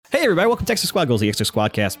Hey everybody, welcome to Extra Squad Goals, the Extra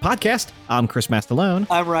Squadcast podcast. I'm Chris Mastalone.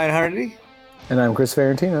 I'm Ryan Hardy. And I'm Chris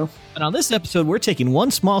Ferrantino. And on this episode, we're taking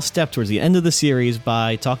one small step towards the end of the series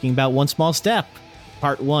by talking about One Small Step,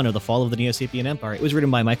 part 1 of The Fall of the Neo-Sapien Empire. It was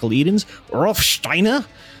written by Michael Edens, Rolf Steiner,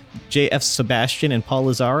 J.F. Sebastian, and Paul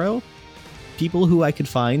Lazzaro, people who I could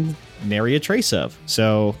find nary a trace of.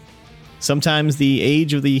 So sometimes the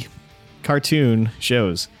age of the cartoon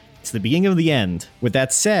shows. It's the beginning of the end. With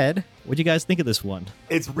that said, what do you guys think of this one?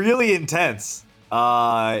 It's really intense.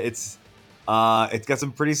 It's got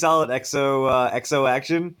some pretty solid exo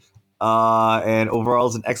action, and overall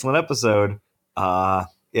it's an excellent episode.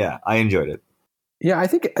 Yeah, I enjoyed it. Yeah, I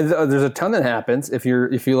think there's a ton that happens. If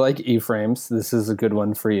you like E-frames, this is a good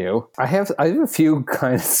one for you. I have a few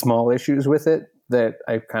kind of small issues with it that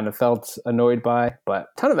I kind of felt annoyed by, but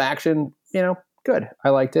ton of action, good. I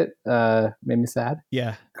liked it. Made me sad.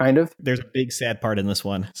 Yeah. Kind of. There's a big sad part in this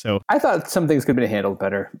one. So I thought some things could have been handled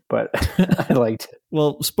better, but I liked it.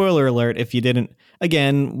 Well, spoiler alert, if you didn't,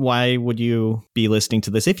 again, why would you be listening to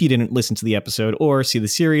this if you didn't listen to the episode or see the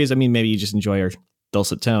series? I mean, maybe you just enjoy our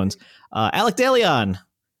dulcet tones. Alec DeLeon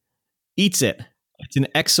eats it. It's an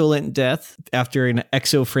excellent death after an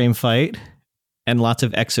exo-frame fight and lots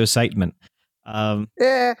of exo-citement.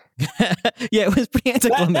 Yeah, it was pretty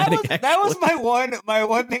anticlimactic. That was my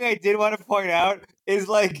one thing I did want to point out is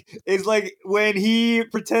like when he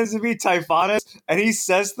pretends to be Typhonus and he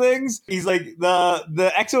says things, he's like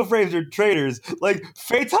the exo frames are traitors. Like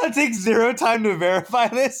Phaeton takes zero time to verify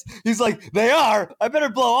this. He's like, they are. I better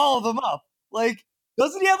blow all of them up. Like,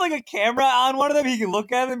 doesn't he have like a camera on one of them? He can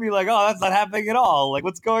look at them and be like, oh, that's not happening at all. Like,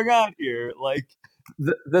 what's going on here? Like.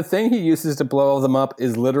 The thing he uses to blow them up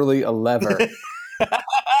is literally a lever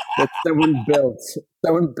that someone built.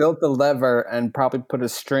 Someone built the lever and probably put a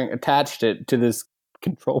string, attached it to this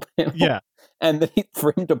control panel. Yeah. And then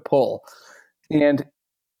for him to pull. And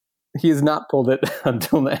he has not pulled it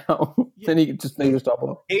until now. Yeah. Then he just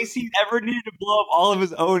double. In case he ever needed to blow up all of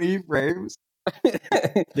his own E-frames.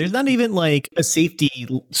 There's not even like a safety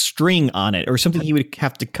string on it or something he would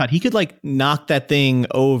have to cut. He could like knock that thing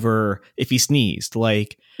over if he sneezed.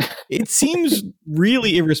 Like, it seems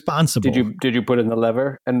really irresponsible. Did you put in the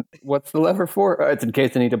lever? And what's the lever for? It's in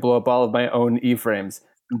case I need to blow up all of my own E-frames.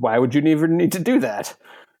 Why would you even need to do that?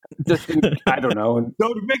 Just, I don't know.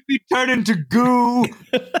 Don't make me turn into goo.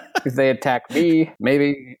 If they attack me,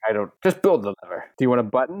 maybe I don't. Just build the lever. Do you want a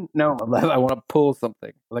button? No, a lever. I want to pull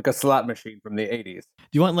something like a slot machine from the 80s. Do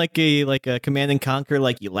you want like a Command and Conquer,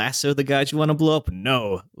 like you lasso the guys you want to blow up?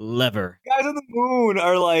 No, lever. Guys on the moon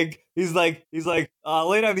are like, he's like,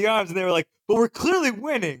 lay down the arms, and they were like, but we're clearly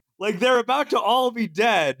winning. Like they're about to all be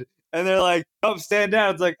dead, and they're like, oh, stand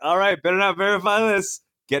down. It's like, all right, better not verify this.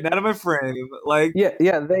 Getting out of my frame, like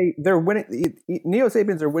they're winning.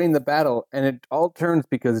 Neo-Sapiens are winning the battle, and it all turns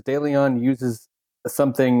because DeLeon uses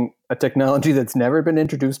a technology that's never been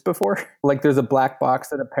introduced before. Like there's a black box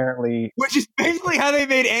that apparently, which is basically how they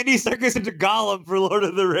made Andy Serkis into Gollum for Lord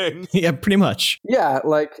of the Rings. Yeah, pretty much. Yeah,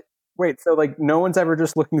 like wait, so like no one's ever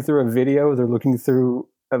just looking through a video; they're looking through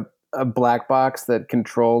a black box that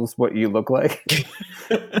controls what you look like.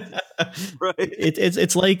 Right.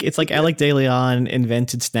 It's like Alec DeLeon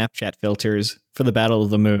invented Snapchat filters for the Battle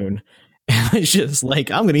of the Moon. And it's just like,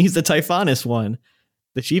 I'm going to use the Typhonus one.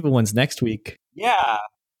 The Shiva one's next week. Yeah.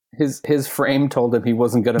 His frame told him he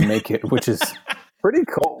wasn't going to make it, which is pretty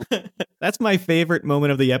cool. That's my favorite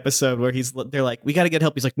moment of the episode where they're like, we got to get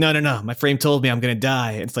help. He's like, no, my frame told me I'm going to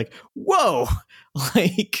die. And it's like, whoa.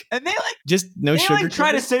 Like, and they like just no sugar. They like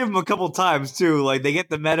try to save him a couple times too. Like they get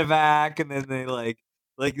the medevac, and then they like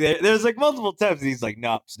there's like multiple times. And he's like,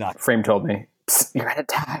 no, it's not. Frame told me you're gonna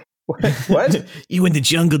die. What? You in the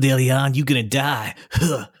jungle, DeLeon? You gonna die?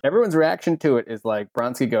 Everyone's reaction to it is like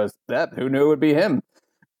Bronsky goes, who knew it would be him?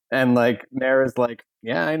 And like Nara's like,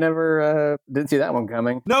 yeah, I never didn't see that one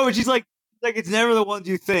coming. No, but she's like it's never the ones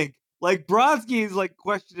you think. Like Bronsky is like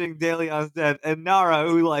questioning DeLeon's death, and Nara,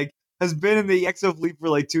 who like has been in the Exo fleet for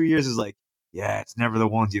like 2 years, is like, yeah, it's never the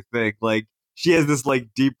ones you think. Like she has this like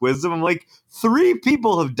deep wisdom. I'm like, 3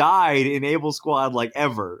 people have died in Able Squad like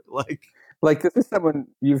ever. Like this is someone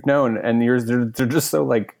you've known, and they're just so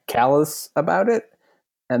like callous about it.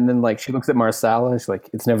 And then like she looks at Marsala and she's like,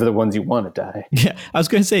 it's never the ones you want to die. Yeah, I was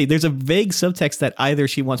going to say there's a vague subtext that either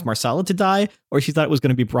she wants Marsala to die or she thought it was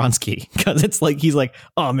going to be Bronsky, because it's like he's like,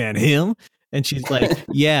 oh man, him. And she's like,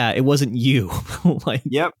 yeah, it wasn't you. Like,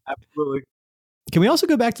 yep, absolutely. Can we also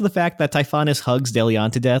go back to the fact that Typhonus hugs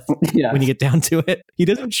DeLeon to death when you get down to it? He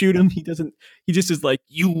doesn't shoot him. He just is like,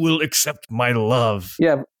 you will accept my love.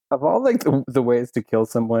 Yeah. Of all like the ways to kill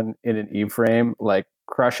someone in an E-frame, like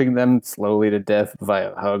crushing them slowly to death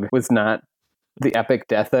via hug was not the epic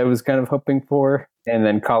death I was kind of hoping for, and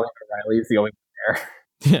then Colleen O'Reilly is the only one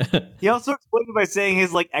there. He also explained it by saying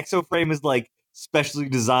his like exoframe is like specially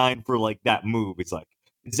designed for like that move. It's like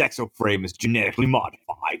his exoframe is genetically modified.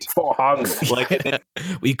 For hunger. Like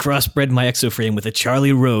We crossbred my exoframe with a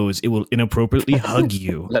Charlie Rose. It will inappropriately hug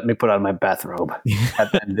you Let me put on my bathrobe, and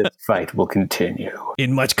then this fight will continue.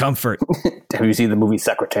 in much comfort. Have you seen the movie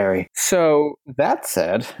Secretary? So, that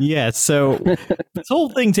said, Yeah, so this whole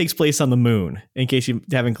thing takes place on the moon, in case you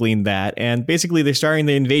haven't gleaned that. And basically, they're starting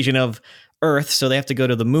the invasion of Earth, so they have to go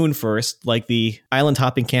to the moon first, like the island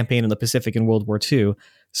hopping campaign in the Pacific in World War II.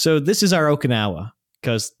 So this is our Okinawa,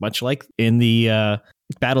 because much like in the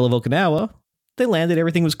Battle of Okinawa, they landed,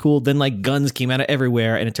 everything was cool. Then like guns came out of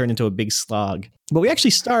everywhere, and it turned into a big slog. But we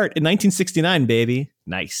actually start in 1969, baby.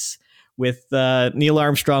 Nice. With Neil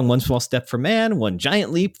Armstrong, One Small Step for Man, One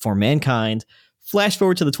Giant Leap for Mankind. Flash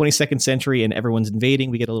forward to the 22nd century and everyone's invading.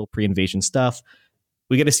 We get a little pre-invasion stuff.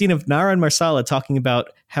 We get a scene of Nara and Marsala talking about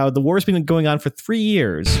how the war's been going on for 3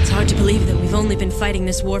 years. It's hard to believe that we've only been fighting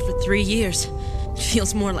this war for 3 years. It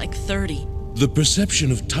feels more like 30. The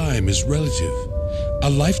perception of time is relative. A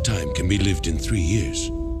lifetime can be lived in 3 years.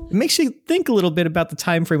 It makes you think a little bit about the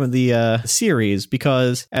time frame of the series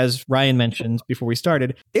because, as Ryan mentioned before we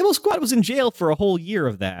started, Able Squad was in jail for a whole year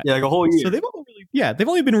of that. yeah, like a whole year. So they've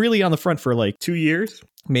only been really on the front for like 2 years,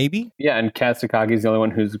 maybe. yeah, and Katsukagi's the only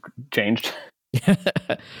one who's changed.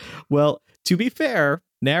 Well, to be fair,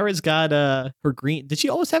 Nara's got her green. Did she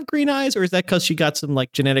always have green eyes, or is that because she got some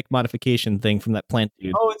like genetic modification thing from that plant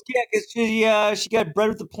dude? Oh, it's because she got bred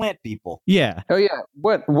with the plant people. Yeah. Oh, yeah.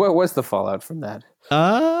 What was the fallout from that? Her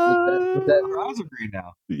eyes are green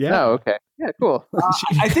now. Yeah. Oh, okay. Yeah, cool.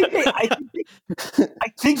 I think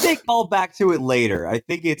they call back to it later. I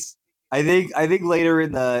think later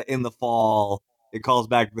in the fall it calls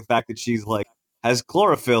back to the fact that she's like has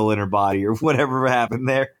chlorophyll in her body or whatever happened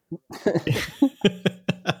there.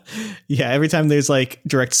 Yeah, every time there's like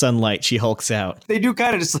direct sunlight, she hulks out. They do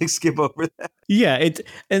kind of just like skip over that. Yeah,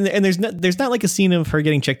 and there's not like a scene of her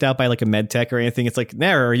getting checked out by like a med tech or anything. It's like,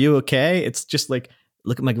 Nara, are you okay? It's just like,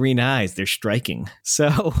 look at my green eyes, they're striking.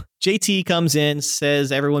 So JT comes in,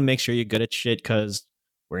 says, everyone make sure you're good at shit because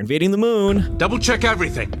we're invading the moon. Double check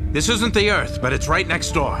everything. This isn't the Earth, but it's right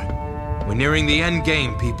next door. We're nearing the end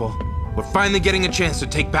game, people. We're finally getting a chance to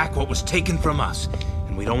take back what was taken from us,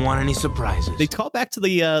 and we don't want any surprises. They call back to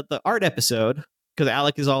the art episode because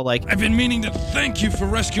Alec is all like, I've been meaning to thank you for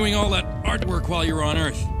rescuing all that artwork while you were on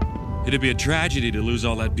Earth. It'd be a tragedy to lose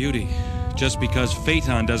all that beauty, just because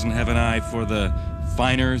Phaeton doesn't have an eye for the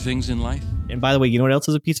finer things in life. and by the way, you know what else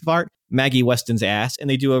is a piece of art? Maggie Weston's ass, and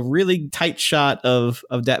they do a really tight shot of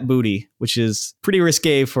that booty, which is pretty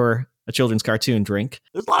risque for a children's cartoon drink.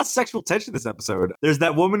 There's a lot of sexual tension in this episode. There's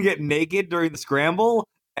that woman getting naked during the scramble,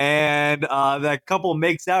 and that couple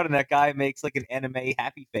makes out, and that guy makes like an anime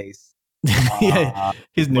happy face. Yeah,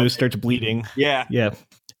 his nose starts bleeding. Yeah.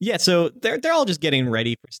 Yeah, so they're all just getting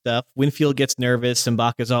ready for stuff. Winfield gets nervous.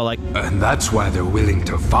 Simbaka's all like, And that's why they're willing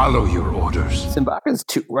to follow your orders. Simbaka's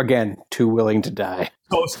too willing to die.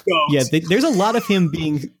 Ghost. yeah, there's a lot of him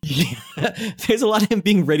being, there's a lot of him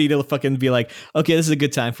being ready to fucking be like, okay, this is a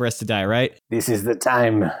good time for us to die, right? This is the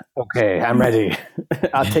time. Okay, I'm ready.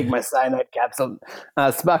 I'll take my cyanide capsule.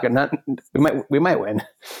 Simbaka, we might win.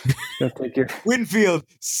 Don't take your... Winfield,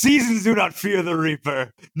 seasons do not fear the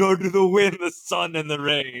reaper, nor do the wind, the sun, and the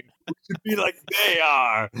rain. We should be like they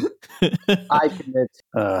are. I commit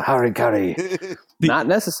harikari. Not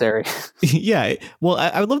necessary. Yeah, well,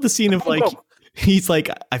 I would love the scene of like, he's like,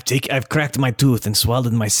 I've cracked my tooth and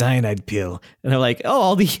swallowed my cyanide pill, and they're like, oh,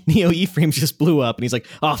 all the Neo E-frames just blew up, and he's like,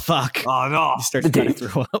 oh fuck, Oh no. he starts trying to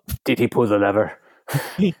throw up. Did he pull the lever?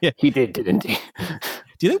 Yeah. He did, didn't he?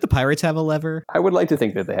 Do you think the pirates have a lever? I would like to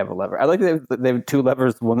think that they have a lever. I like that they have two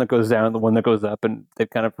levers, the one that goes down, the one that goes up, and they've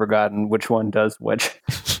kind of forgotten which one does which.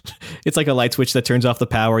 It's like a light switch that turns off the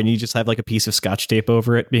power, and you just have like a piece of scotch tape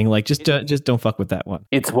over it, being like, just don't fuck with that one.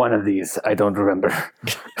 It's one of these. I don't remember.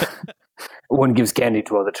 One gives candy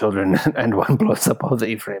to all the children, and one blows up all the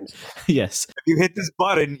E-frames. Yes. If you hit this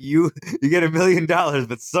button, you get $1 million,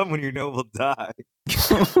 but someone you know will die.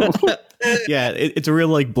 Yeah, it's a real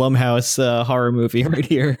like Blumhouse horror movie right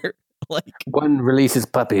here. Like One releases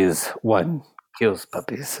puppies, one kills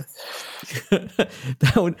puppies.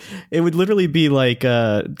 it would literally be like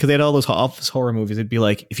because they had all those office horror movies. It'd be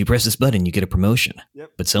like, if you press this button, you get a promotion.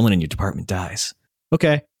 Yep. But someone in your department dies.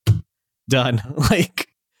 Okay, done. Like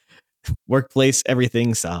workplace,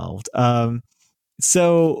 everything solved.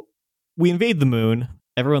 So we invade the moon.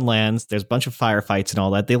 Everyone lands. There's a bunch of firefights and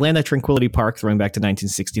all that. They land at Tranquility Park, throwing back to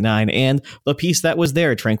 1969, and the piece that was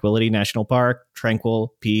there, Tranquility National Park,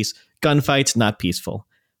 tranquil, peace, gunfights, not peaceful.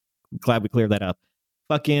 Glad we cleared that up.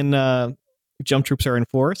 Fucking jump troops are in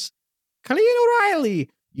force. Colleen O'Reilly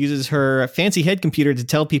uses her fancy head computer to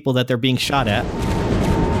tell people that they're being shot at.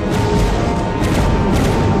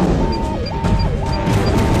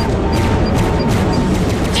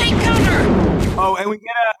 Oh, and we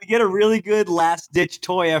get a really good last ditch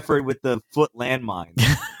toy effort with the foot landmines.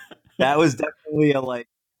 That was definitely a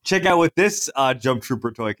check out what this jump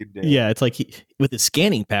trooper toy can do. Yeah, it's like with his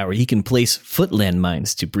scanning power, he can place foot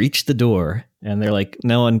landmines to breach the door. And they're like,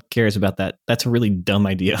 no one cares about that. That's a really dumb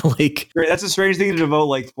idea. That's a strange thing to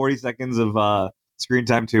devote 40 seconds of screen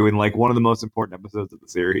time to in one of the most important episodes of the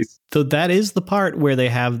series. So that is the part where they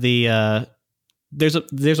have the there's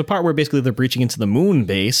a part where basically they're breaching into the moon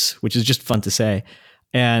base, which is just fun to say.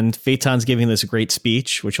 And Phaeton's giving this great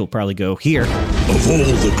speech, which will probably go here. Of all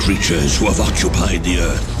the creatures who have occupied the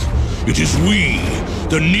Earth, it is we,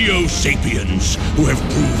 the Neo-Sapiens, who have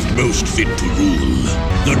proved most fit to rule.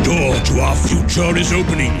 The door to our future is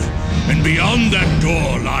opening, and beyond that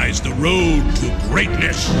door lies the road to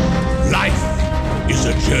greatness. Life is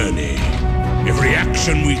a journey. Every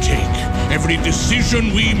action we take, every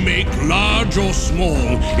decision we make, large or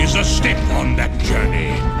small, is a step on that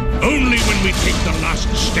journey. Only when we take the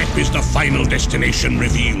last step is the final destination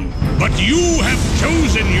revealed. But you have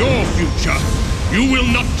chosen your future. You will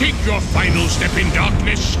not take your final step in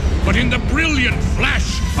darkness, but in the brilliant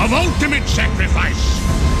flash of ultimate sacrifice.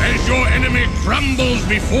 As your enemy crumbles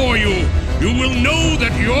before you, you will know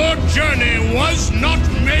that your journey was not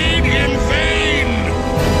made in vain.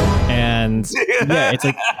 And yeah, it's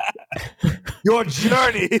like your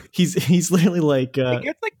journey. He's literally like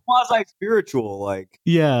it's quasi spiritual.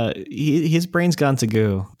 Yeah, his brain's gone to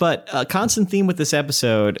goo. But a constant theme with this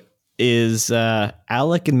episode is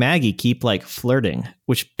Alec and Maggie keep flirting,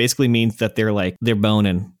 which basically means that they're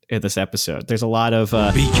boning in this episode. There's a lot of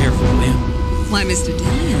be careful, Liam. Why, Mr.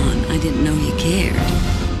 DeLeon, I didn't know you cared.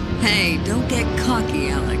 Hey, don't get cocky,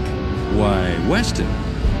 Alec. Why, Weston,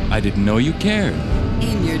 I didn't know you cared.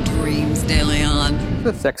 In your dreams, DeLeon.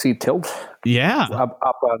 The sexy tilt. Yeah. Up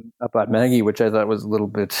on Maggie, which I thought was a little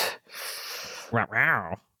bit.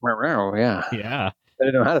 Wow. Yeah. Yeah. I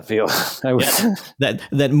didn't know how to feel.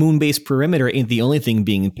 That moon base perimeter ain't the only thing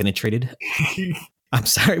being penetrated. I'm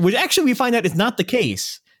sorry. Which actually we find out is not the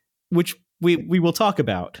case, which we will talk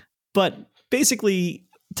about. But basically,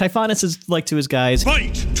 Typhonus is to his guys,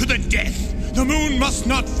 fight to the death. The moon must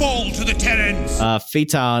not fall to the Terrans.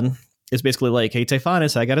 Phaeton is basically hey,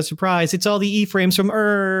 Typhonus, I got a surprise. It's all the E-frames from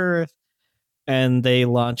Earth. And they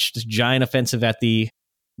launch this giant offensive at the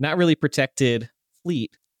not really protected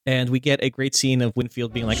fleet. And we get a great scene of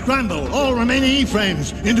Winfield being scramble all remaining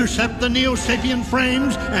E-frames, intercept the Neo-Sapien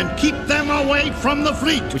frames, and keep them away from the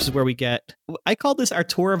fleet. Which is where we get, I call this our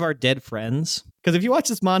tour of our dead friends. Because if you watch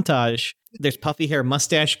this montage, there's puffy hair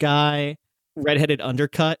mustache guy, redheaded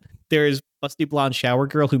undercut. There's busty blonde shower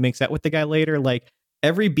girl who makes out with the guy later.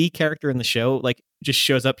 Every B character in the show just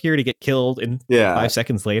shows up here to get killed in 5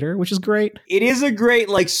 seconds later, which is great. It is a great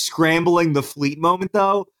scrambling the fleet moment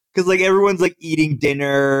though, because everyone's eating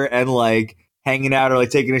dinner and hanging out or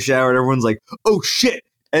taking a shower, and everyone's oh shit,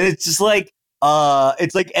 and it's just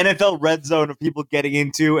it's NFL red zone of people getting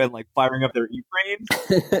into and firing up their E-frames.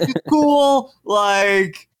 It's cool.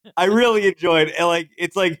 I really enjoyed it. And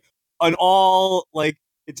it's an all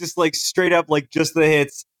it's just straight up just the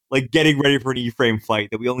hits. Getting ready for an E-frame fight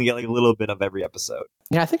that we only get a little bit of every episode.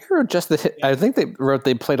 Yeah, I think I wrote just the hit. I think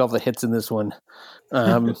they played all the hits in this one,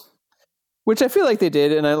 which I feel like they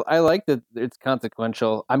did, and I like that it's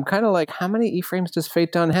consequential. I'm kind of how many E-frames does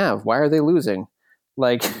Phaeton have? Why are they losing?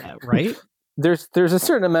 Right? There's a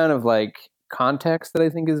certain amount of context that I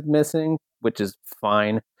think is missing, which is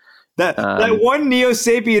fine. That one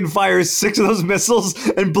Neo-Sapien fires 6 of those missiles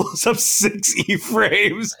and blows up 6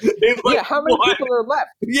 E-frames. Yeah, how many people are left?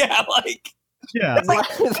 Yeah, yeah,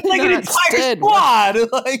 it's an entire squad.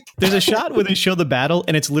 There's a shot where they show the battle,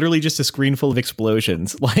 and it's literally just a screen full of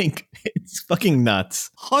explosions. It's fucking nuts.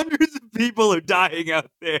 Hundreds of people are dying out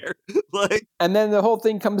there. And then the whole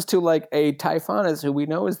thing comes to a Typhonus, who we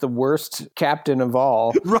know is the worst captain of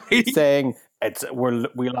all, right? Saying,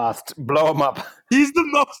 we lost. Blow him up. He's the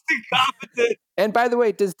most incompetent. And by the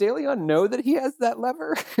way, does DeLeon know that he has that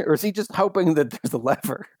lever? Or is he just hoping that there's a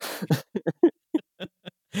lever?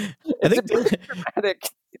 It's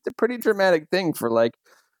a pretty dramatic thing for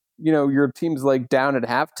your team's down at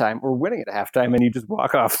halftime or winning at halftime, and you just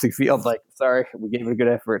walk off the field sorry, we gave it a good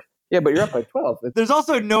effort. Yeah, but you're up by 12. There's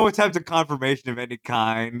also no attempt at confirmation of any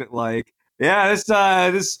kind. This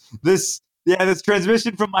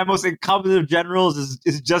transmission from my most incompetent generals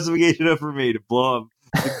is justification enough for me to blow up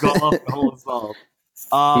the whole assault.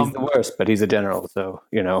 He's the worst, but he's a general, so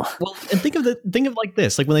Well, and think of like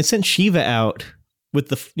this: like when they sent Shiva out with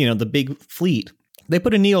the big fleet, they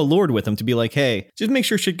put a Neo Lord with him to be like, hey, just make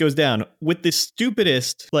sure shit goes down. With the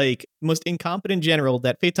stupidest, like most incompetent general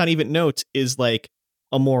that Phaeton even notes is like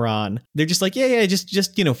a moron. They're just like, yeah,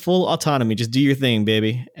 just full autonomy, just do your thing,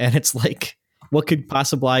 baby. And it's like, what could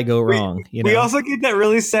possibly go wrong? We also get that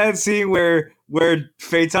really sad scene where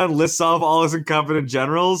Phaeton lists off all his incompetent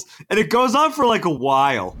generals, and it goes on for like a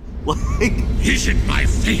while. Like, is it my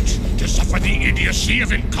fate to suffer the idiocy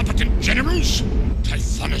of incompetent generals?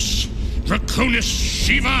 Typhonus, Draconis,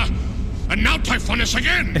 Shiva, and now Typhonus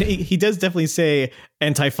again. He does definitely say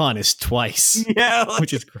and Typhonus twice. Yeah,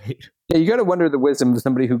 which is great. Yeah, you got to wonder the wisdom of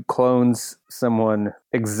somebody who clones someone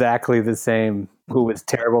exactly the same who was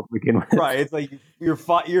terrible to begin with. Right, it's like you're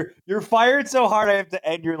fired so hard I have to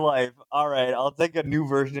end your life. All right, I'll take a new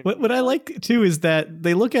version. What I like too is that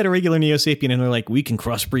they look at a regular Neo-Sapien and they're like, we can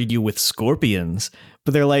crossbreed you with scorpions,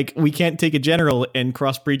 but they're like, we can't take a general and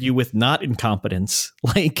crossbreed you with not incompetence.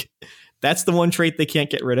 Like, that's the one trait they can't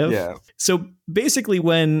get rid of. Yeah. So basically,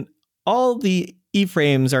 when all the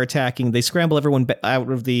E-frames are attacking, they scramble everyone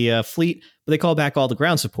out of the fleet, but they call back all the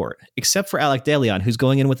ground support, except for Alec Delion, who's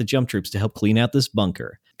going in with the jump troops to help clean out this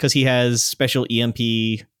bunker, because he has special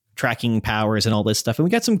EMP tracking powers and all this stuff. And we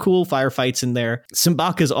got some cool firefights in there.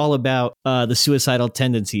 Simbaka's all about the suicidal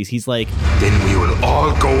tendencies. He's like, then we will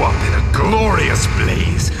all go up in a glorious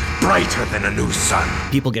blaze, brighter than a new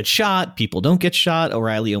sun. People get shot, people don't get shot.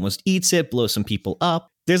 O'Reilly almost eats it, blows some people up.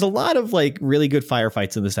 There's a lot of like really good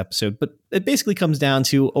firefights in this episode, but it basically comes down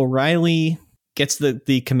to O'Reilly gets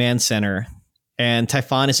the command center and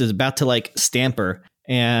Typhonus is about to like stamp her,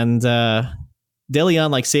 and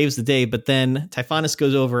Delion like saves the day, but then Typhonus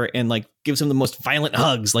goes over and like gives him the most violent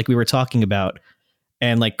hugs like we were talking about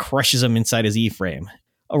and like crushes him inside his E-frame.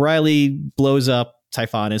 O'Reilly blows up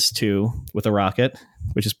Typhonus too with a rocket,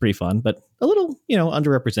 which is pretty fun, but a little,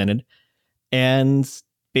 underrepresented. And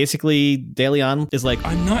basically, Delion is like,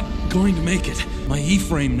 I'm not going to make it. My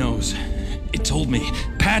E-frame knows. It told me,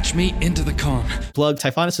 patch me into the comm. Plug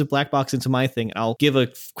Typhonus' black box into my thing. I'll give a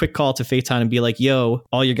quick call to Phaeton and be like, yo,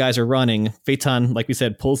 all your guys are running. Phaeton, like we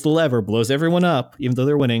said, pulls the lever, blows everyone up, even though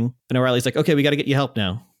they're winning. And O'Reilly's like, okay, we got to get you help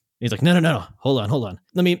now. And he's like, no. Hold on.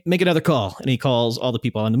 Let me make another call. And he calls all the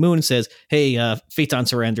people on the moon and says, hey, Phaeton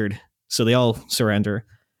surrendered. So they all surrender.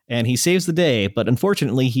 And he saves the day, but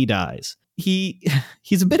unfortunately he dies.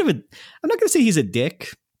 He's a bit of a, I'm not going to say he's a dick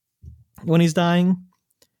when he's dying,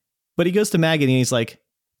 but he goes to Maggie and he's like,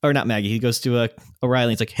 or not Maggie, he goes to O'Reilly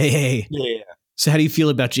and he's like, hey, Yeah. so how do you feel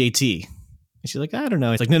about JT? And she's like, I don't know.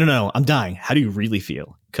 He's like, no, I'm dying. How do you really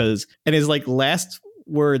feel? And his like last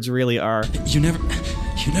words really are, You never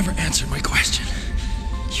answered my question.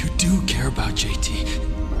 You do care about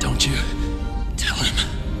JT, don't you? Tell him.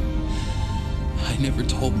 I never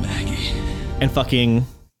told Maggie. and fucking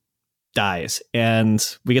dies.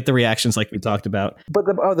 And we get the reactions like we talked about. But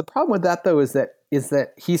the problem with that though is that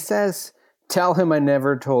he says, "Tell him I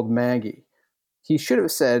never told Maggie." He should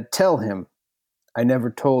have said, "Tell him I never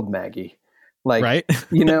told Maggie." Like, right?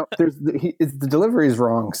 The delivery is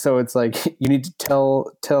wrong. So it's like you need to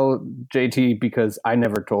tell JT because I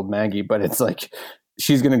never told Maggie. But it's like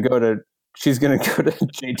she's gonna go to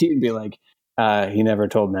JT and be like, "He never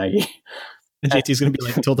told Maggie." And JT's gonna be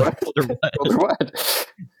like, "Told her what?" Told her what?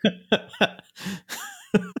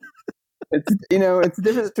 It's the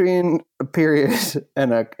difference between a period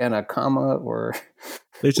and a comma, or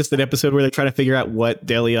there's just an episode where they're trying to figure out what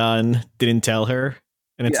Delion didn't tell her,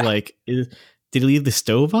 and it's like, did he leave the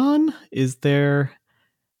stove on? Is there?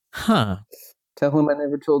 Huh? Tell him I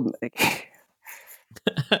never told Maggie.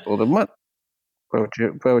 Told him what? What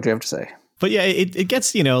would you have to say? But yeah, it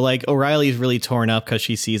gets, like O'Reilly's really torn up because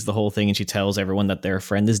she sees the whole thing and she tells everyone that their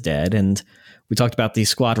friend is dead. And we talked about the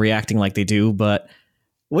squad reacting like they do, but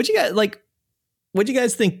what'd you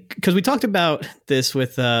guys think? Because we talked about this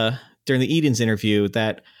with during the Edens interview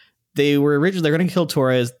that they're going to kill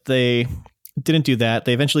Torres. They didn't do that.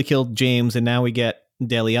 They eventually killed James, and now we get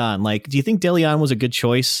Delion. Like, do you think Delion was a good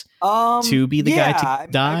choice to be the guy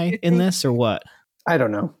to die in this, or what? I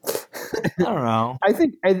don't know. I don't know.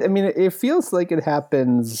 I mean, it feels like it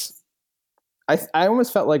happens. I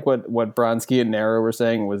almost felt like what Bronsky and Nero were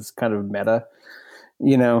saying was kind of meta.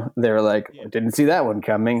 They're like, I didn't see that one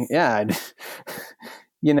coming. Yeah.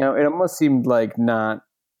 It almost seemed like not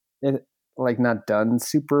done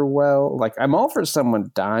super well. Like, I'm all for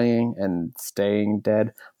someone dying and staying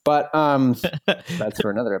dead, but that's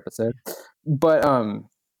for another episode. But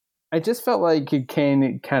I just felt like it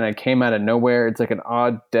kind of came out of nowhere. It's like an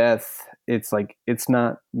odd death. It's like, it's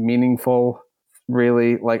not meaningful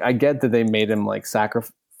really like. I get that they made him like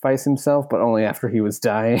sacrifice himself, but only after he was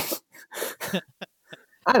dying.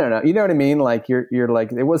 I don't know. You know what I mean? Like you're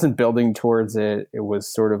like, it wasn't building towards it. It was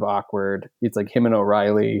sort of awkward. It's like him and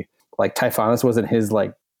O'Reilly. Like Typhonus wasn't his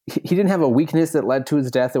like. He didn't have a weakness that led to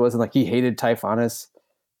his death. It wasn't like he hated Typhonus.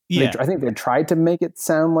 Yeah, I think they tried to make it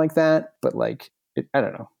sound like that, but like I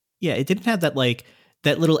don't know. Yeah, it didn't have that like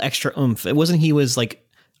that little extra oomph. It wasn't he was like,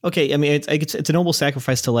 okay, I mean, it's a noble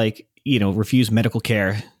sacrifice to like, you know, refuse medical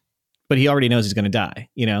care, but he already knows he's going to die,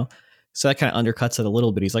 you know? So that kind of undercuts it a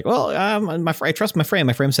little bit. He's like, well, I trust my frame.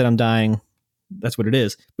 My frame said I'm dying. That's what it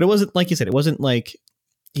is. But it wasn't, like you said, it wasn't like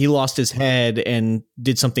he lost his head and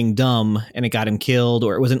did something dumb and it got him killed,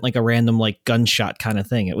 or it wasn't like a random like gunshot kind of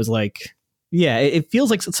thing. It was like, yeah, it feels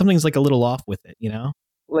like something's like a little off with it, you know?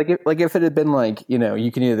 Like if it had been like, you know, you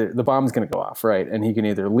can either, the bomb's going to go off, right? And he can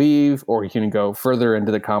either leave or he can go further into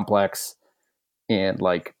the complex and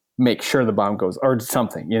like make sure the bomb goes or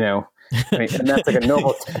something, you know? I mean, and that's like a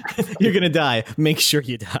noble. You're going to die. Make sure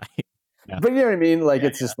you die. Yeah. But you know what I mean? Like,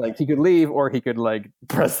 it's just like he could leave or he could like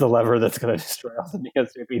press the lever that's going to destroy all the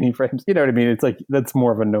Neo-Sapien frames. You know what I mean? It's like, that's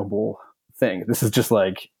more of a noble thing. This is just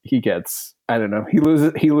like he gets, I don't know, he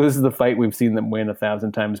loses the fight we've seen them win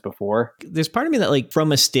 1,000 times before. There's part of me that like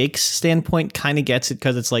from a stakes standpoint kind of gets it,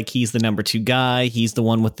 because it's like he's the number 2 guy, he's the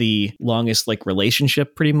one with the longest like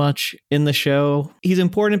relationship pretty much in the show. He's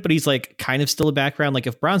important, but he's like kind of still a background. Like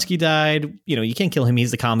if Bronsky died, you know, you can't kill him,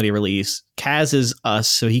 he's the comedy release. Kaz is us,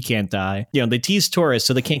 so he can't die. You know, they tease Taurus,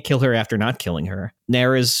 so they can't kill her after not killing her.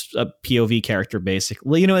 Nara's a POV character basically.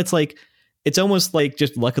 Well, you know, it's like it's almost like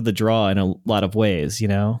just luck of the draw in a lot of ways, you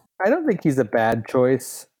know? I don't think he's a bad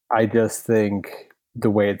choice. I just think the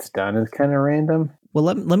way it's done is kind of random. Well,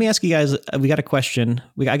 let me ask you guys, we got a question.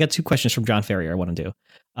 I got 2 questions from John Ferrier I want to do.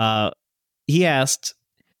 He asked,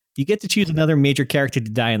 you get to choose another major character to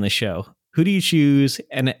die in the show. Who do you choose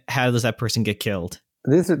and how does that person get killed?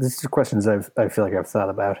 These are questions I feel like I've thought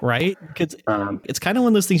about. Right? Because it's kind of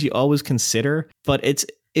one of those things you always consider, but it's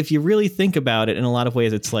if you really think about it in a lot of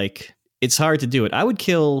ways, it's like, it's hard to do it. I would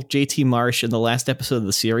kill JT Marsh in the last episode of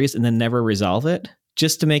the series and then never resolve it,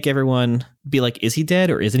 just to make everyone be like, is he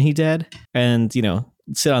dead or isn't he dead? And, you know,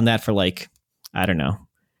 sit on that for like, I don't know,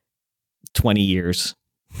 20 years.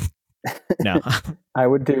 No. I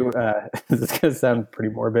would do, this is going to sound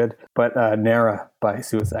pretty morbid, but Nara by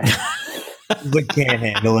suicide. But can't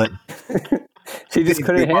handle it. She just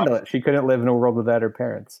couldn't handle it. She couldn't live in a world without her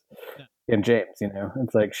parents. And James, you know,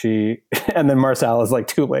 it's like and then Marsala is like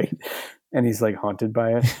too late and he's like haunted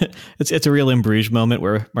by it. It's a real In Bruges moment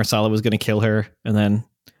where Marsala was going to kill her and then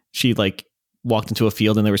she like walked into a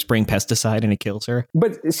field and they were spraying pesticide and it kills her.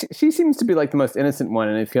 But she seems to be like the most innocent one.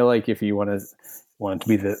 And I feel like if you want it to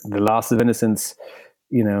be the loss of innocence,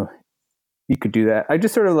 you know, you could do that. I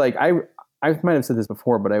just sort of like, I might have said this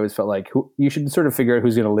before, but I always felt like you should sort of figure out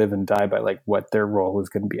who's going to live and die by like what their role is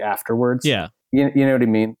going to be afterwards. Yeah. You know what I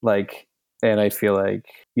mean? Like, and I feel like,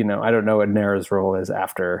 you know, I don't know what Nara's role is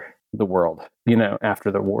after the world, you know, after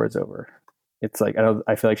the war is over. It's like,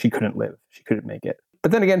 I feel like she couldn't live. She couldn't make it.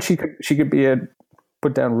 But then again, she could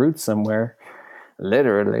put down roots somewhere.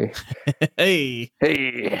 Literally. Hey.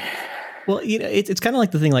 Well, you know, it's kind of like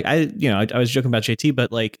the thing, like I was joking about JT,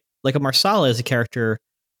 but like a Marsala as a character,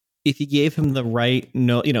 if you gave him the right,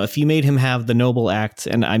 if you made him have the noble act,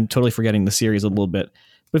 and I'm totally forgetting the series a little bit,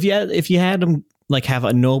 but if you had him like have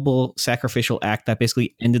a noble sacrificial act that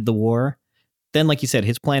basically ended the war, then like you said,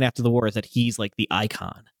 his plan after the war is that he's like the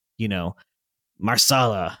icon, you know,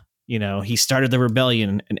 Marsala, you know, he started the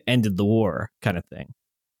rebellion and ended the war kind of thing.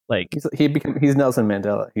 Like he's Nelson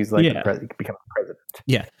Mandela. He's like he become a president.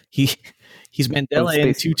 Yeah. He's Mandela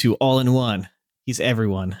and Tutu all in one. He's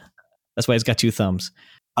everyone. That's why he's got 2 thumbs.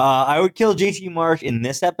 I would kill JT Marsh in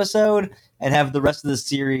this episode and have the rest of the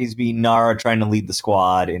series be Nara trying to lead the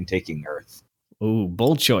squad in taking Earth. Ooh,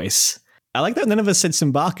 bold choice. I like that none of us said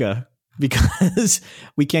Simbaka because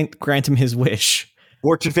we can't grant him his wish.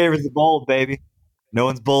 Fortune favors the bold, baby. No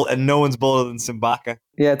one's bold, and no one's bolder than Simbaka.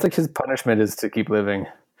 Yeah, it's like his punishment is to keep living.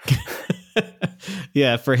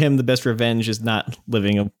 Yeah, for him, the best revenge is not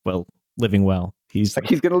living well. He's like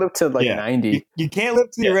he's gonna live to 90. You can't live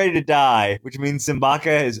till you're ready to die, which means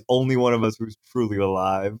Simbaka is only one of us who's truly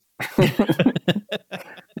alive.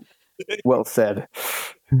 Well said.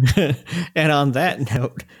 And on that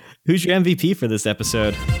note, who's your MVP for this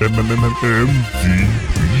episode? MVP.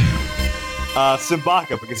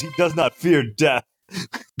 Simbaka, because he does not fear death.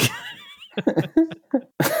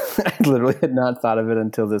 I literally had not thought of it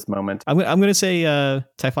until this moment. I'm going to say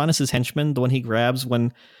Typhonus' henchman, the one he grabs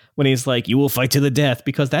when he's like, you will fight to the death,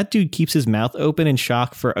 because that dude keeps his mouth open in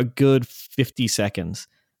shock for a good 50 seconds.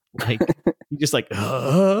 Like you just like,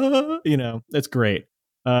 that's great.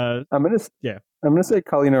 I'm gonna say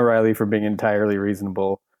Colleen O'Reilly for being entirely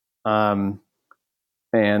reasonable, and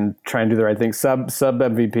trying to do the right thing. Sub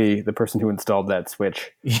MVP, the person who installed that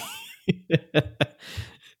switch.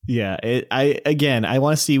 Yeah, I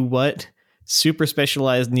want to see what super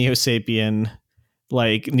specialized Neo Sapien,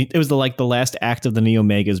 like it was the last act of the Neo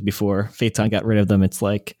Megas before Phaeton got rid of them. It's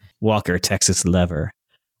like Walker Texas Lever.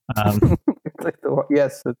 It's like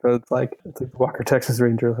it's like the Walker Texas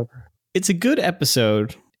Ranger Lever. It's a good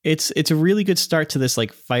episode. It's a really good start to this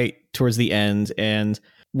like fight towards the end, and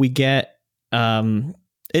we get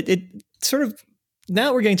it sort of.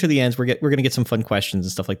 Now we're getting to the end. We're going to get some fun questions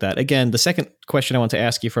and stuff like that. Again, the second question I want to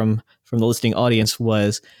ask you from the listening audience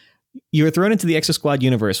was, you were thrown into the Exo Squad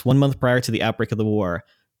universe 1 month prior to the outbreak of the war.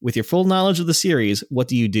 With your full knowledge of the series, what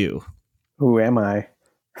do you do? Who am I?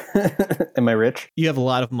 Am I rich? You have a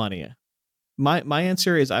lot of money. My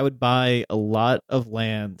answer is I would buy a lot of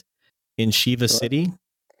land in Shiva City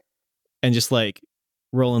and just like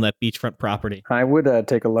roll in that beachfront property. I would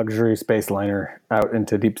take a luxury space liner out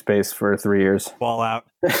into deep space for 3 years. Ball out.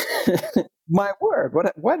 My word,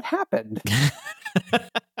 what happened?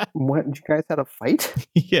 What, you guys had a fight?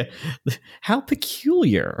 Yeah. How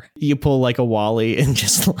peculiar. You pull like a Wally and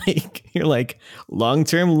just like, you're like,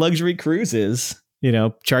 long-term luxury cruises,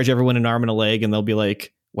 charge everyone an arm and a leg and they'll be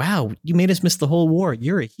like, wow, you made us miss the whole war.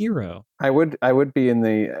 You're a hero. I would be in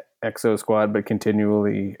the Exo Squad, but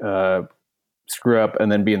continually screw up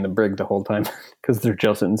and then be in the brig the whole time because their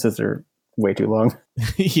jail sentences are way too long.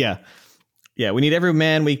 Yeah, we need every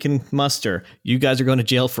man we can muster. You guys are going to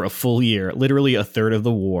jail for a full year, literally a third of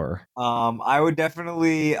the war. I would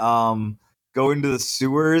definitely go into the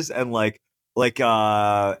sewers and like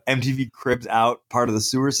MTV Cribs out part of the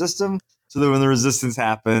sewer system, so that when the resistance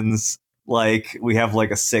happens, like we have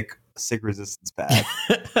like a sick resistance pad.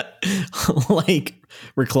 Like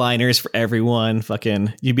recliners for everyone.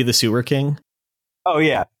 Fucking, you'd be the sewer king. Oh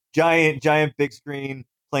yeah, giant big screen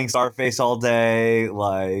playing Starface all day.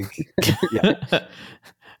 Like, yeah.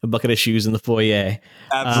 A bucket of shoes in the foyer.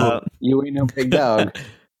 Absolutely, you ain't no big dog.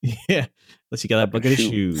 Yeah, unless you got that bucket of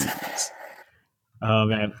shoes. Oh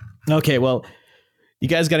man. Okay, well, you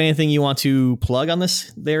guys got anything you want to plug on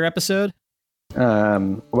their episode?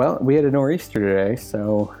 Well, we had a nor'easter today,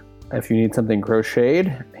 so if you need something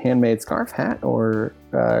crocheted, handmade scarf, hat, or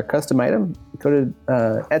custom item, go to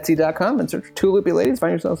Etsy.com and search for Two Loopy Ladies.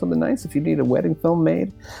 Find yourself something nice. If you need a wedding film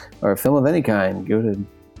made or a film of any kind, go to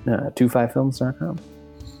 25films.com.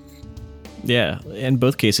 Yeah, in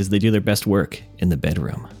both cases, they do their best work in the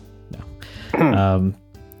bedroom. No.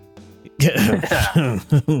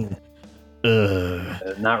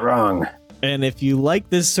 Not wrong. And if you like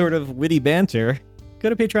this sort of witty banter, go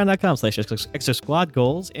to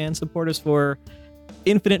patreon.com/exosquadgoals and support us for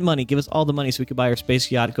infinite money. Give us all the money so we can buy our space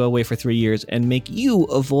yacht, go away for 3 years, and make you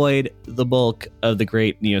avoid the bulk of the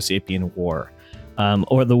Great Neo-Sapien War,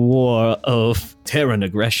 or the War of Terran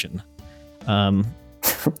Aggression.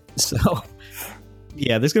 So,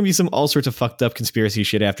 yeah, there's going to be all sorts of fucked up conspiracy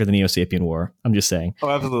shit after the Neo-Sapien War. I'm just saying. Oh,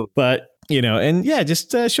 absolutely. But, and yeah, just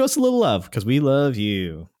show us a little love, because we love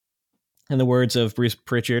you. In the words of Bruce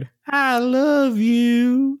Pritchard, I love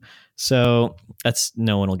you. So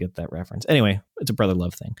no one will get that reference. Anyway, it's a brother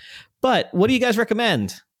love thing. But what do you guys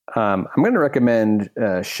recommend? I'm going to recommend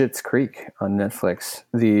Schitt's Creek on Netflix.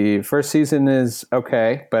 The first season is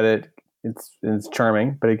okay, but it's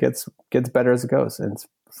charming, but it gets better as it goes. And it's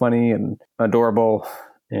funny and adorable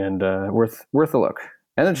and worth a look.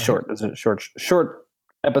 And it's short. It's a short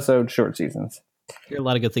episode, short seasons. I hear a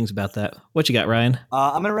lot of good things about that. What you got, Ryan?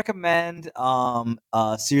 I'm going to recommend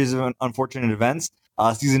a series of unfortunate events.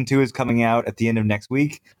 Season 2 is coming out at the end of next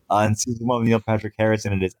week. And season 1 with Neil Patrick Harris,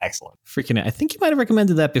 and it is excellent. Freaking, I think you might have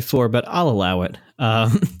recommended that before, but I'll allow it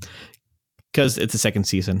because it's the second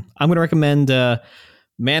season. I'm going to recommend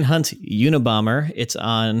Manhunt Unabomber. It's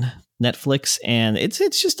on Netflix, and it's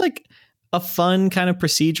just like a fun kind of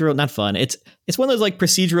procedural, not fun. It's one of those like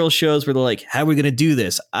procedural shows where they're like, how are we going to do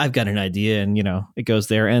this? I've got an idea. And, it goes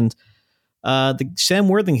there. And the Sam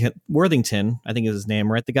Worthington, I think is his name,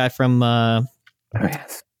 right? The guy from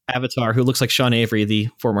Avatar, who looks like Sean Avery, the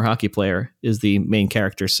former hockey player, is the main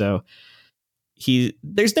character. So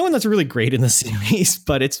there's no one that's really great in the series,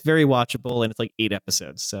 but it's very watchable and it's like 8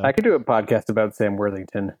 episodes. So I could do a podcast about Sam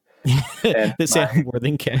Worthington. The Sam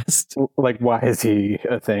Worthington cast. Like, why is he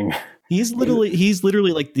a thing? He's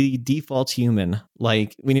literally like the default human.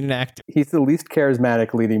 Like, we need an actor. He's the least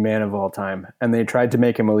charismatic leading man of all time, and they tried to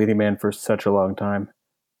make him a leading man for such a long time.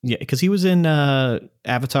 Yeah, because he was in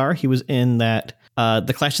Avatar. He was in that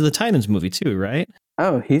the Clash of the Titans movie too, right?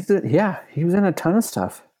 Oh, he was in a ton of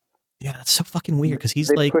stuff. Yeah, that's so fucking weird because he's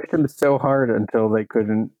They like, pushed him so hard until they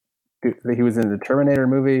couldn't. He was in the Terminator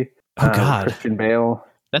movie. Oh, God. Christian Bale.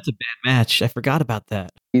 that's a bad match. I forgot about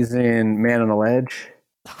that. He's in Man on a Ledge.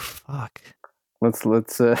 Oh, fuck. Let's.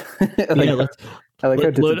 Yeah, I like how let-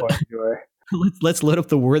 let- disappointed you are. Let's load up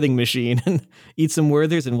the Worthing machine and eat some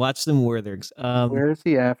Werthers and watch some Werthers. Where is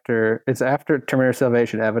he after? It's after Terminator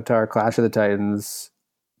Salvation, Avatar, Clash of the Titans,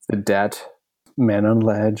 The Debt, Man on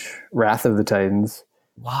Ledge, Wrath of the Titans.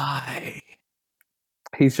 Why?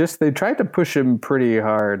 They tried to push him pretty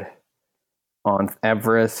hard on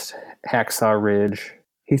Everest, Hacksaw Ridge.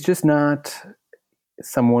 He's just not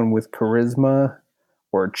someone with charisma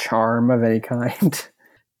or charm of any kind.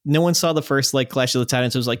 No one saw the first like Clash of the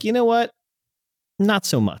Titans. It was like, you know what? Not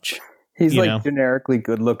so much. He's You like know? generically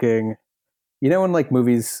good looking. You know when like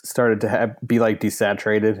movies started to be like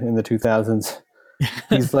desaturated in the 2000s?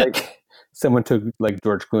 He's like someone took like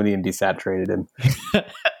George Clooney and desaturated him.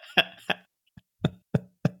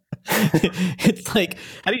 It's like,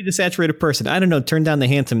 how do you desaturate a person? I don't know. Turn down the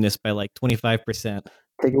handsomeness by like 25%.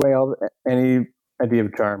 Take away any idea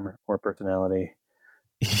of charm or personality.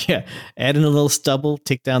 Yeah. Add in a little stubble,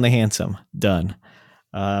 take down the handsome. Done.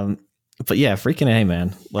 But yeah, freaking A,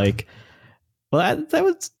 man. Like, well,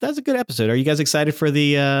 that's a good episode. Are you guys excited for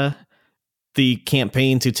the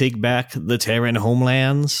campaign to take back the Terran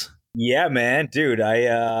homelands? Yeah, man, dude.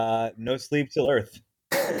 I no sleep till Earth.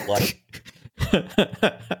 Like,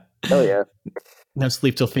 Oh yeah. No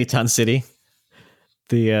sleep till Phaeton City.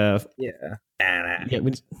 The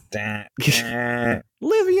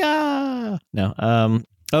Livia. No.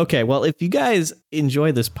 Okay. Well, if you guys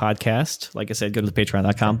enjoy this podcast, like I said, go to the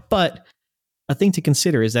patreon.com. But a thing to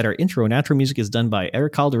consider is that our intro and outro music is done by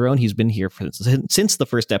Eric Calderon. He's been here since the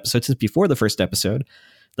first episode, since before the first episode,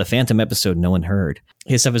 the Phantom episode no one heard.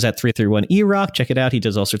 His stuff is at 331 E-Rock. Check it out. He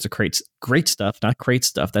does all sorts of great stuff, not crate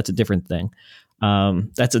stuff. That's a different thing.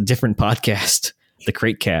 That's a different podcast, the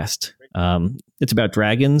Crate Cast. It's about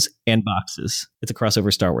dragons and boxes. It's a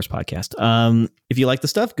crossover Star Wars podcast. If you like the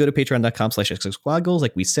stuff, go to patreon.com/exosquadgoals.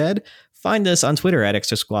 Like we said, find us on Twitter at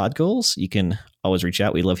exosquadgoals. You can always reach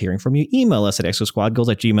out. We love hearing from you. Email us at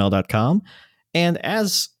exosquadgoals@gmail.com. And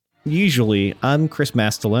as usually, I'm Chris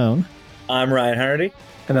Mastalone. I'm Ryan Hardy.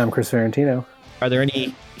 And I'm Chris Ferrantino. Are there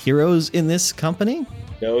any heroes in this company?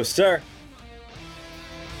 No, sir.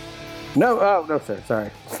 No, no, sir.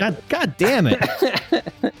 Sorry. God damn it.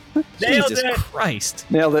 Nailed Jesus it. Christ.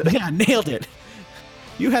 Nailed it. Yeah, nailed it.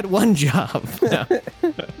 You had one job. No.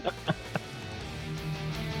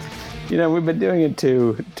 You know, we've been doing it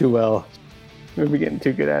too well. We've been getting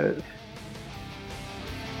too good at it.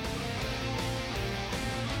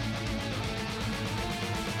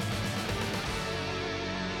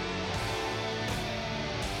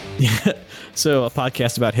 Yeah. So a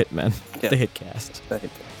podcast about hitmen, the Hitcast.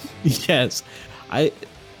 Yes, I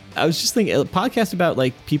was just thinking a podcast about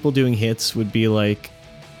like people doing hits would be like,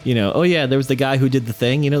 you know, oh yeah, there was the guy who did the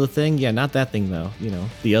thing, you know, the thing, yeah, not that thing though, you know,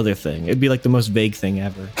 the other thing. It'd be like the most vague thing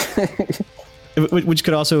ever. Which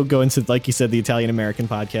could also go into, like you said, the Italian American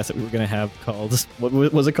podcast that we were going to have called, what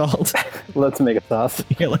was it called? Let's make a sauce.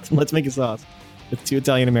 Yeah, let's make a sauce with two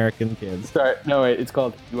Italian American kids. Sorry, no wait, it's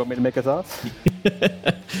called You Want Me to Make a Sauce?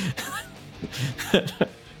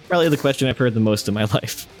 Probably the question I've heard the most in my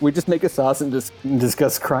life. We just make a sauce and just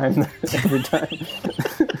discuss crime every time.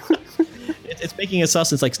 It's making a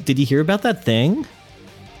sauce. It's like, did you hear about that thing?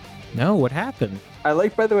 No, what happened? I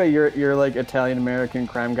like, by the way, your like Italian American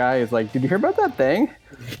crime guy is like, did you hear about that thing?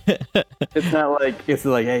 It's not like, it's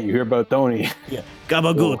like, hey, you hear about Tony? Yeah,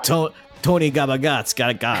 gabagool, Tony Gabagats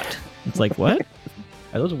got. It's like, what?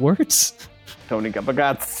 Are those words? Tony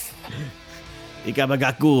Gabagats.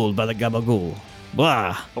 Gabagool, by the gabagool.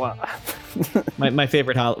 Blah. Blah. My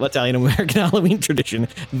favorite Italian American Halloween tradition,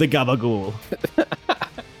 the gabagool.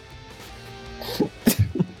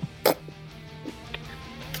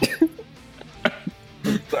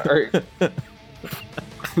 Sorry.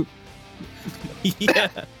 Yeah.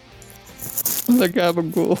 The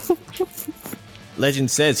gabagool.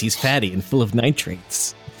 Legend says he's fatty and full of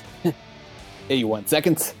nitrates. Hey, you want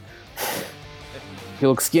seconds? You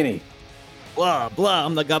look skinny. Blah, blah,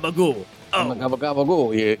 I'm the gabagool. I'm the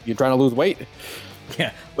gabagool. You trying to lose weight?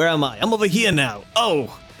 Yeah, where am I? I'm over here now.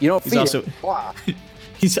 Oh. You don't He's feed also it. Blah.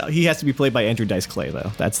 he has to be played by Andrew Dice Clay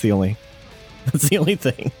though. That's the only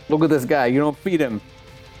thing. Look at this guy. You don't feed him.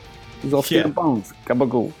 He's all skin Yeah. and bones.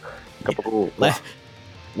 Gabagool. Gabagool. Blah.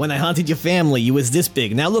 When I haunted your family, you was this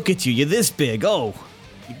big. Now look at you. You're this big. Oh,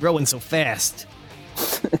 you're growing so fast.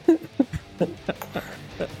 Okay.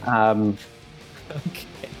 Okay.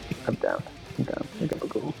 I'm down.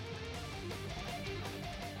 Gabagool.